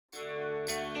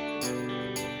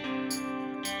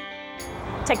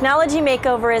Technology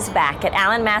Makeover is back at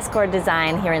Alan Mascord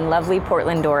Design here in lovely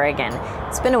Portland, Oregon.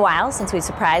 It's been a while since we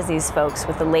surprised these folks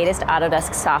with the latest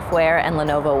Autodesk software and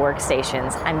Lenovo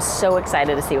workstations. I'm so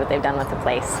excited to see what they've done with the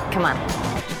place. Come on.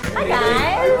 Hi guys.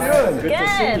 How are you doing? Good to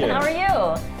see you. How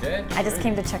are you? Good. I just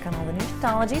came to check on all the new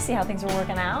technology, see how things are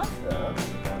working out.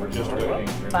 We're just waiting.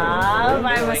 Bob,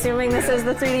 I'm assuming this is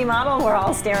the 3D model we're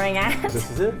all staring at.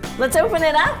 This is it. Let's open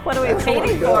it up. What are we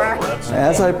waiting for?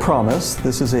 As I promised,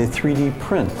 this is a 3D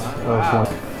print of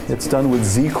one. It's done with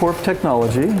Z-Corp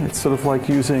technology. It's sort of like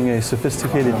using a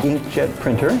sophisticated inkjet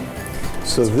printer.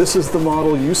 So this is the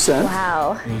model you sent.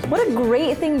 Wow, what a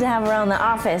great thing to have around the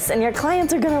office, and your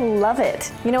clients are gonna love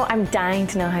it. You know, I'm dying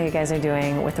to know how you guys are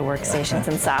doing with the workstations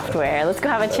and software. Let's go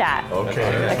have a chat.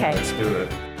 Okay, let's do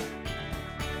it.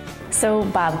 So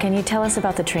Bob, can you tell us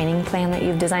about the training plan that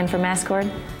you've designed for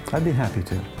Mascord? I'd be happy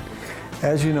to.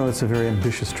 As you know, it's a very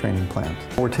ambitious training plan.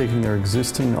 We're taking their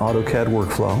existing AutoCAD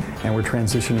workflow and we're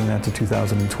transitioning that to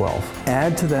 2012.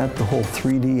 Add to that the whole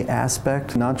 3D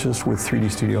aspect, not just with 3D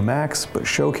Studio Max, but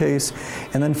Showcase,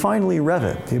 and then finally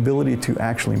Revit, the ability to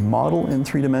actually model in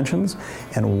 3 dimensions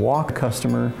and walk a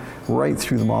customer right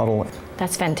through the model.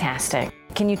 That's fantastic.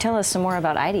 Can you tell us some more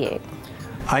about Ideate?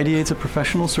 Ideate's a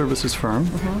professional services firm,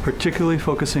 particularly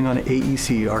focusing on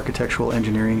AEC, architectural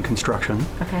engineering construction,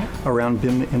 around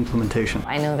BIM implementation.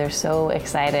 I know they're so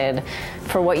excited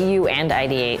for what you and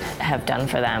Ideate have done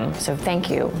for them, so thank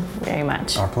you very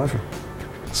much. Our pleasure.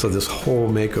 So this whole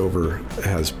makeover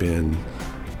has been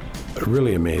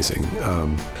really amazing,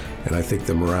 and I think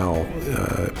the morale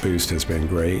boost has been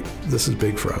great. This is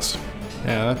big for us.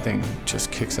 Yeah, that thing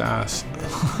just kicks ass.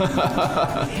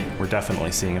 We're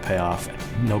definitely seeing a payoff,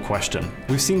 no question.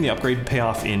 We've seen the upgrade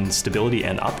payoff in stability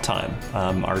and uptime.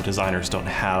 Our designers don't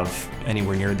have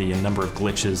anywhere near the number of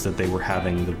glitches that they were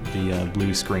having, the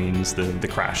blue screens, the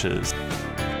crashes.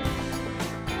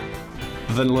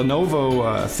 The Lenovo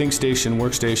ThinkStation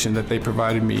workstation that they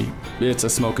provided me, it's a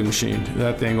smoking machine.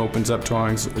 That thing opens up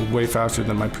drawings way faster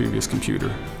than my previous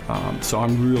computer. So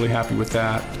I'm really happy with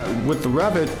that. With the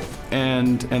Revit,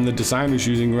 and the designers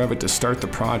using Revit to start the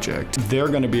project, they're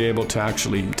going to be able to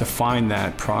actually define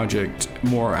that project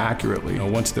more accurately. You know,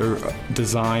 once their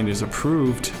design is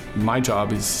approved, my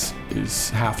job is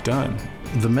half done.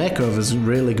 The makeover is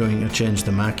really going to change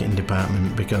the marketing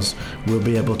department because we'll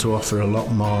be able to offer a lot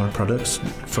more products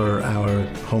for our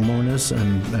homeowners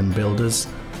and builders.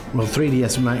 Well,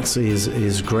 3ds Max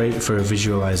is great for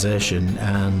visualization,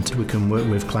 and we can work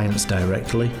with clients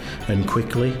directly and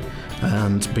quickly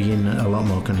and be in a lot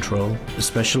more control,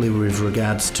 especially with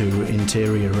regards to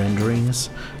interior renderings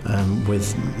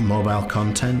with mobile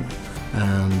content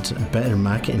and better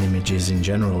marketing images in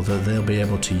general that they'll be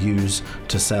able to use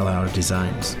to sell our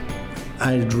designs.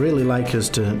 I'd really like us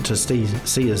to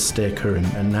see us stay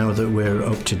current, and now that we're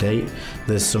up to date,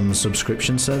 there's some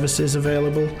subscription services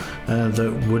available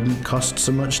that wouldn't cost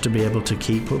so much to be able to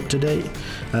keep up to date,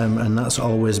 and that's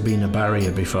always been a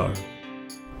barrier before.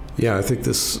 Yeah, I think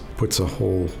this puts a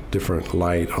whole different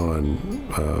light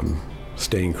on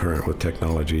staying current with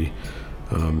technology.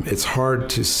 It's hard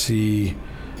to see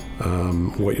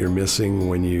what you're missing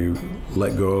when you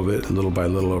let go of it little by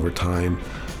little over time.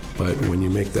 But when you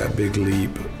make that big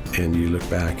leap and you look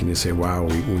back and you say, wow,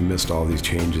 we missed all these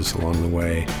changes along the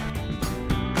way.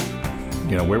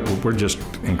 You know, we're just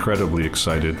incredibly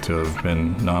excited to have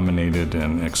been nominated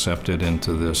and accepted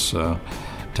into this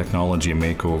technology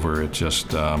makeover. It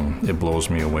just, it blows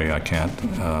me away. I can't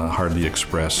hardly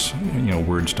express, you know,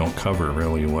 words don't cover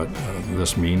really what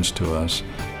this means to us.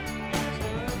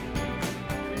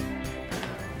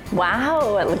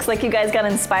 Wow, it looks like you guys got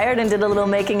inspired and did a little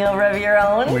making over of your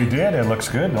own. We did. It looks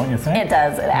good, don't you think? It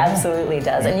does. It absolutely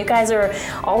does. And you guys are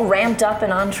all ramped up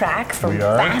and on track for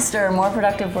faster, more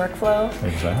productive workflow.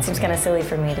 Exactly. Seems kind of silly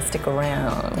for me to stick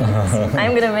around.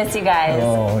 I'm going to miss you guys.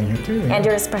 Oh, you too. And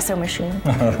your espresso machine.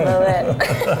 Love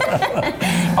it.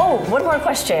 Oh, one more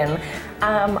question.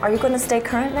 Are you going to stay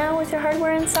current now with your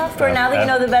hardware and software now that you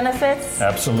know the benefits?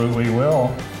 Absolutely will.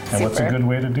 And Super. what's a good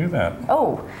way to do that?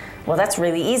 Oh, well, that's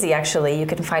really easy, actually. You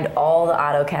can find all the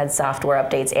AutoCAD software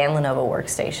updates and Lenovo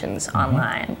workstations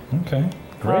online. Okay,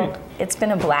 great. Well, it's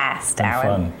been a blast,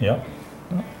 Alan. Fun, yep.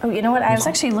 Oh, you know what? I was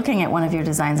actually looking at one of your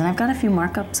designs, and I've got a few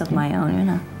markups of my own. You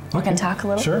know, we can talk a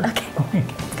little. Sure. Okay.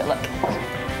 Let's go look.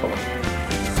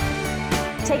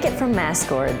 Take it from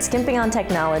Mascord. Skimping on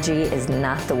technology is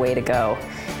not the way to go.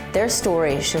 Their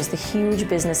story shows the huge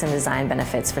business and design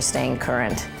benefits for staying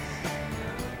current.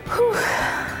 Whew.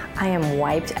 I am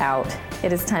wiped out.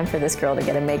 It is time for this girl to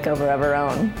get a makeover of her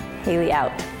own. Haley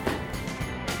out.